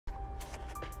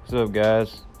What's up,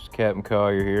 guys? It's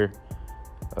Capt.Collier here.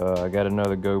 I got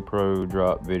another GoPro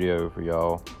drop video for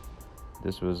y'all.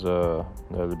 This was the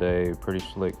other day, pretty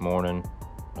slick morning.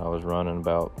 I was running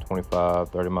about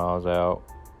 25-30 miles out,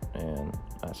 and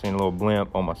I seen a little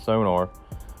blimp on my sonar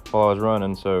while I was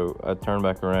running, so I turned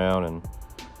back around and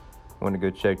went to go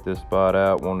check this spot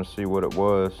out. Wanted to see what it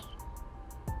was.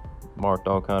 Marked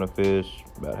all kind of fish.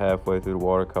 About halfway through the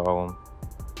water column,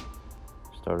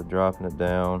 started dropping it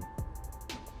down.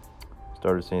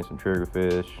 Started seeing some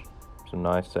triggerfish, some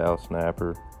nice south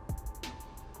snapper.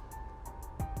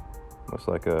 Looks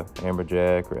like a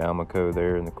amberjack or almaco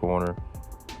there in the corner.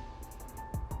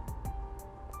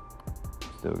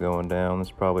 Still going down. This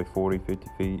is probably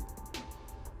 40-50 feet.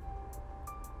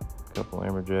 A couple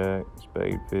amberjack,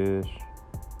 spadefish.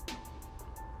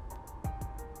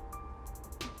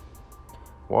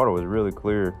 Water was really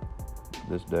clear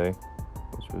this day,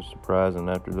 which was surprising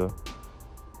after the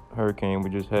hurricane we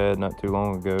just had not too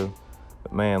long ago.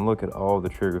 But man, look at all the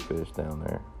triggerfish down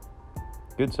there.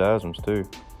 Good size ones too.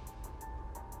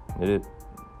 It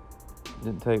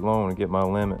didn't take long to get my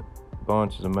limit.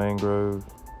 Bunches of mangrove,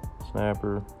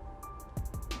 snapper.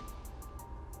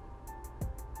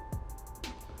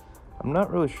 I'm not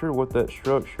really sure what that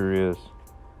structure is.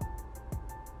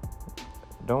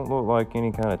 Don't look like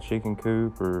any kind of chicken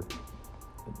coop or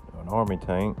an army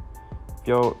tank. If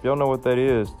y'all know what that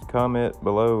is, comment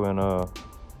below and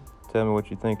tell me what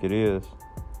you think it is.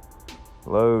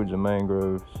 Loads of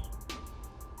mangroves.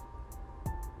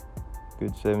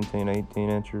 Good 17-18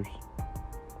 inchers.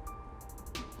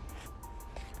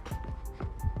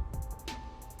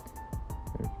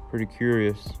 They're pretty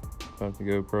curious about the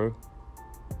GoPro.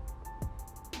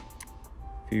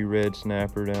 A few red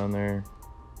snapper down there.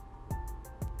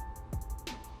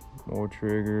 More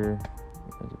trigger.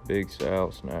 There's a big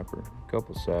sow snapper. A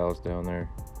couple sows down there.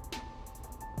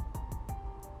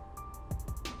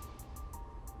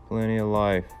 Plenty of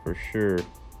life for sure.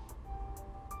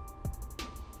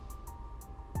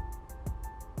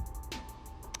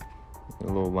 A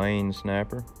little lane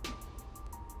snapper.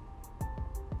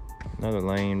 Another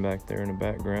lane back there in the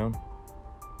background.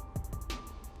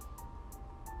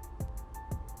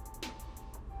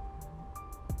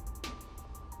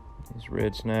 These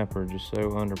red snapper are just so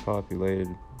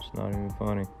underpopulated, it's not even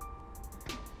funny.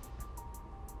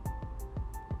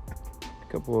 A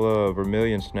couple of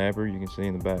vermilion snapper you can see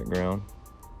in the background.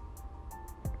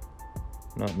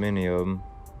 Not many of them.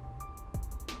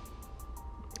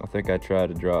 I think I tried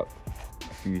to drop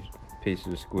a few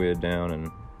pieces of squid down, and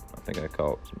I think I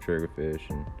caught some triggerfish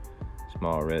and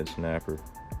small red snapper.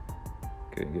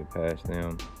 Couldn't get past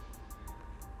them.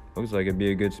 Looks like it'd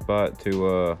be a good spot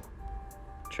to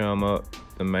chum up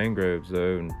the mangroves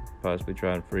though, and possibly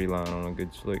try and free line on a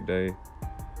good slick day.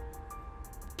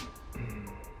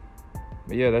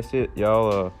 But yeah, that's it,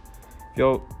 y'all.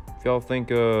 If y'all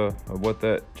think of what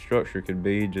that structure could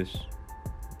be, just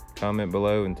comment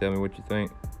below and tell me what you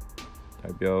think.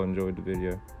 Hope y'all enjoyed the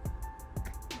video.